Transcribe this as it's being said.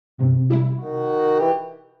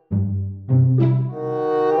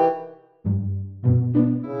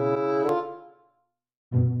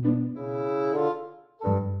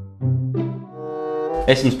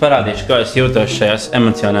Es jums parādīšu, kā es jūtos šajās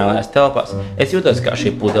emocionālajās telpās. Es jūtos kā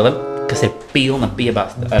šī pudele, kas ir pilna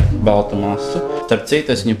piebāsta ar baltu masu. Starp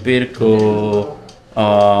citu, es viņu pirku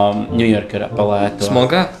Ņujorkarā palēto.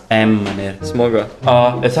 Smogā? Man ir. Smogā.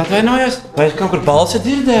 Es atvainojos, vai es kaut kur balsi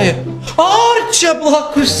dzirdēju? Arča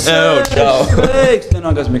blakus! Sveiks!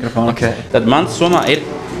 Nenākās mikrofonu. Okay. Tad mans somā ir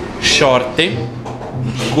šorti,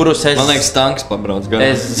 kurus es... Man liekas, tanks pabrauc gan.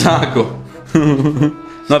 Es sāku.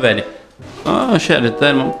 Nobēdi. Šādi te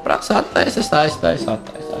man prasa attais.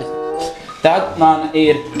 Tad man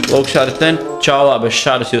ir, lūk, šādi te čaulā, bez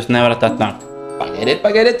šādas jūs nevarat atnākt.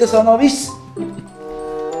 Pagaidiet, tas vēl nav viss.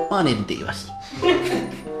 Man ir divas.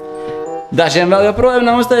 Dažiem vēl joprojām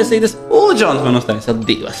nav uztaisītas, Uldžons man uztaisīja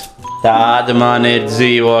divas. Tad man ir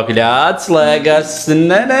dzīvokļa atslēgas,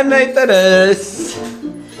 meitenes.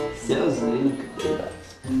 Es jau zinu, ka ir.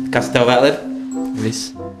 Kas tev vēl ir? Viss.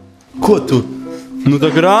 Ko tu? Nu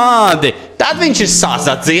tā rādi. Tad viņš ir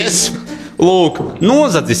sasacies. Lūk,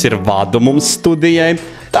 nozadzis ir vadu mums studijai.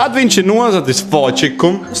 Tad viņš ir nozadzis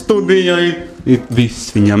fočiku studijai.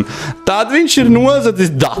 Viss viņam. Tad viņš ir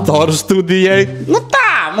nozadzis datoru studijai. Nu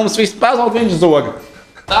tā, mums viss pazaud viņš zoga.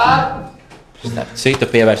 Tad citu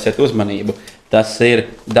pievērsiet uzmanību. Tas ir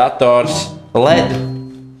dators LED.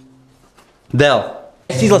 Dēl.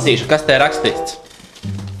 Es izlasīšu, kas te ir rakstīts.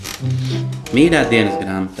 Mīļā dienas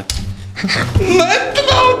grāmata.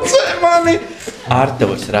 Netraucē mani!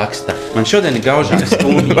 Artūrs raksta. Man šodien ir gaužāka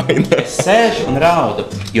stunda. Es sēžu un raudu,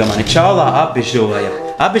 jo mani čaulā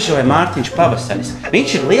abižoja Mārtiņš Pavasaris.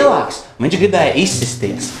 Viņš ir lielāks un viņš gribēja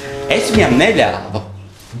izsisties. Es viņam neļāvu.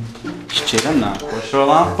 Šķiram nākošo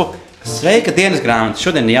lampu. Sveika dienas grāmata.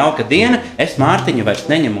 Šodien ir jauka diena. Es Mārtiņu vairs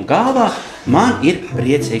neņemu galvā. Man ir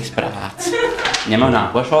priecīgs prāts. Ņemam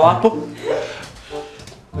nākošo lapu.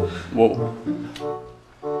 Wow.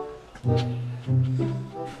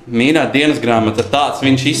 Mīļā dienas grāmata, tāds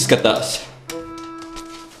viņš izskatās.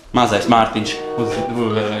 Mazais Mārtiņš,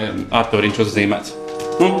 Artūriņš uzzīmēts.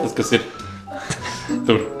 Tas, kas ir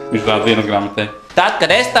tur, viņš tāda dienas grāmatē. Tad,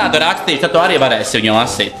 kad es tādu rakstīšu, tad tu arī varēsi viņu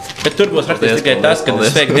lasīt. Bet tur būs rakstīts tikai tas, ka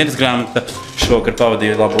sveika dienas grāmata šokar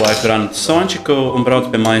pavadīju labu laiku ar Antu Sončiku un brauc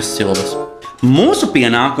pie mājas Silvas. Mūsu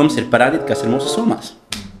pienākums ir parādīt, kas ir mūsu somās.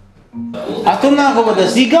 Tu nāk kaut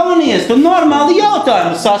kādas Igaunijas, tu normāli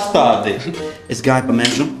jautājumu sastādi. Es gāju pa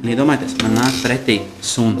mežu un iedomājieties, man nāk pretī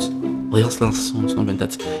suns. Liels suns, un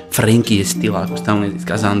tāds Frankijas stilā, kas tam līdzīgs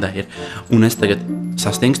kā Zandē ir. Un es tagad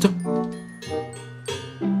sastingstu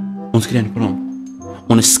un skrienu prom.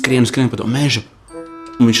 Un es skrienu pa to mežu.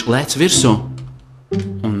 Un viņš lēc virsū.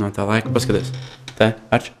 Un no tā laika paskaties. Te,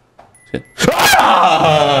 Arč, skrien.